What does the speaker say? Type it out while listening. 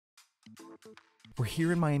We're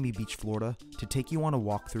here in Miami Beach, Florida to take you on a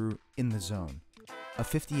walkthrough in the Zone, a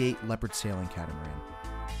 58 Leopard sailing catamaran.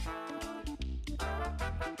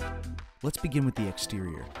 Let's begin with the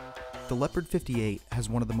exterior. The Leopard 58 has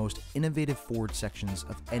one of the most innovative forward sections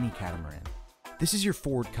of any catamaran. This is your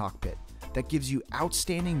forward cockpit that gives you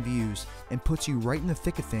outstanding views and puts you right in the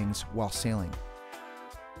thick of things while sailing.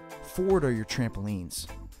 Forward are your trampolines.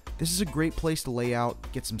 This is a great place to lay out,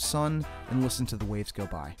 get some sun, and listen to the waves go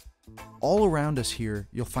by. All around us here,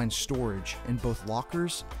 you'll find storage in both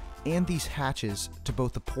lockers and these hatches to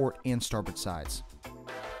both the port and starboard sides.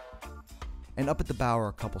 And up at the bow are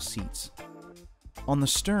a couple seats. On the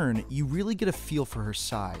stern, you really get a feel for her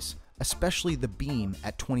size, especially the beam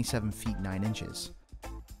at 27 feet 9 inches.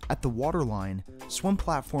 At the waterline, swim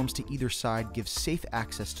platforms to either side give safe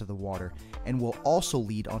access to the water and will also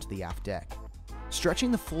lead onto the aft deck.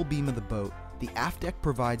 Stretching the full beam of the boat, the aft deck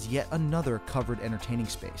provides yet another covered entertaining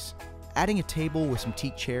space. Adding a table with some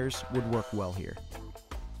teak chairs would work well here.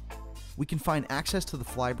 We can find access to the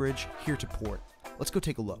Flybridge here to port. Let's go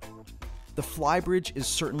take a look. The Flybridge is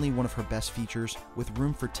certainly one of her best features, with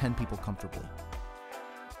room for 10 people comfortably.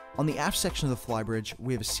 On the aft section of the Flybridge,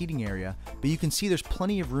 we have a seating area, but you can see there's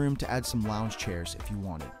plenty of room to add some lounge chairs if you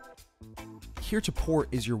wanted. Here to port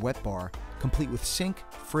is your wet bar, complete with sink,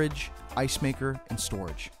 fridge, ice maker, and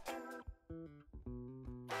storage.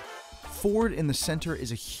 Forward in the center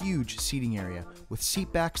is a huge seating area with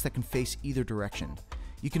seat backs that can face either direction.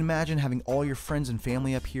 You can imagine having all your friends and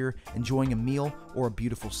family up here enjoying a meal or a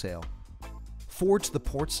beautiful sail. Forward to the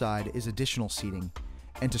port side is additional seating,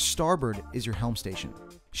 and to starboard is your helm station.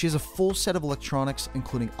 She has a full set of electronics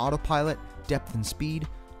including autopilot, depth and speed,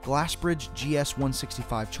 Glassbridge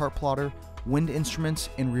GS165 chart plotter, wind instruments,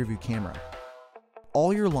 and rearview camera.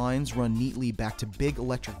 All your lines run neatly back to big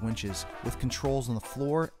electric winches with controls on the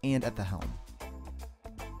floor and at the helm.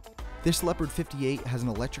 This Leopard 58 has an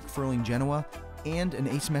electric furling genoa and an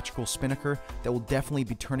asymmetrical spinnaker that will definitely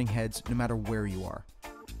be turning heads no matter where you are.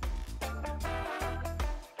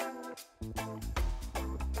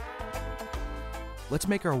 Let's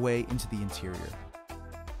make our way into the interior.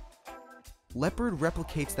 Leopard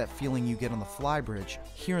replicates that feeling you get on the Flybridge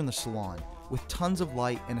here in the Salon, with tons of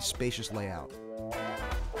light and a spacious layout.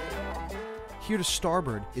 Here to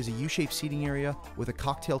starboard is a U-shaped seating area with a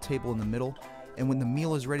cocktail table in the middle, and when the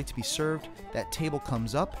meal is ready to be served, that table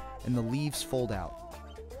comes up and the leaves fold out.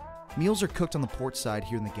 Meals are cooked on the port side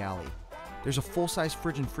here in the galley. There's a full-size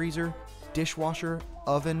fridge and freezer, dishwasher,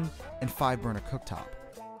 oven, and 5-burner cooktop.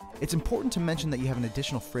 It's important to mention that you have an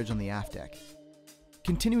additional fridge on the aft deck.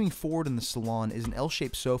 Continuing forward in the Salon is an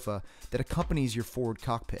L-shaped sofa that accompanies your forward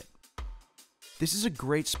cockpit. This is a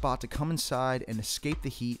great spot to come inside and escape the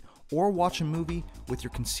heat or watch a movie with your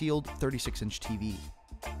concealed 36-inch TV.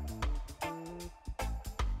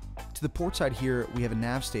 To the port side here, we have a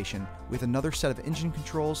Nav Station with another set of engine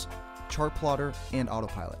controls, chart plotter, and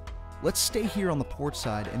autopilot. Let's stay here on the port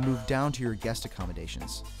side and move down to your guest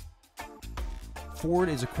accommodations. Forward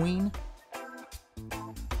is a queen,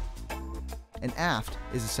 and aft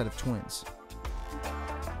is a set of twins.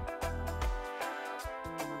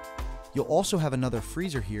 You'll also have another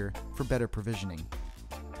freezer here for better provisioning.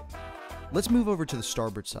 Let's move over to the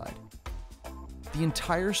starboard side. The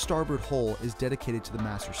entire starboard hull is dedicated to the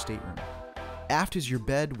master stateroom. Aft is your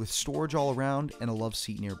bed with storage all around and a love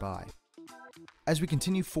seat nearby. As we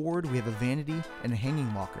continue forward, we have a vanity and a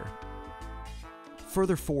hanging locker.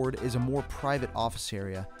 Further forward is a more private office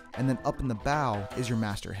area, and then up in the bow is your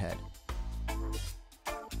masterhead.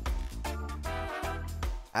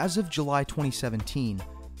 As of July 2017,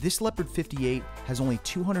 this Leopard 58 has only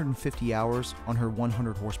 250 hours on her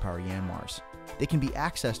 100 horsepower Yanmars. They can be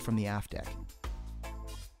accessed from the aft deck.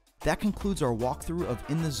 That concludes our walkthrough of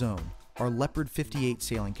In the Zone, our Leopard 58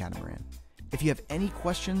 sailing catamaran. If you have any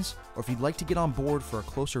questions or if you'd like to get on board for a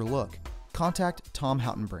closer look, contact Tom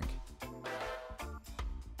Houtenbrink.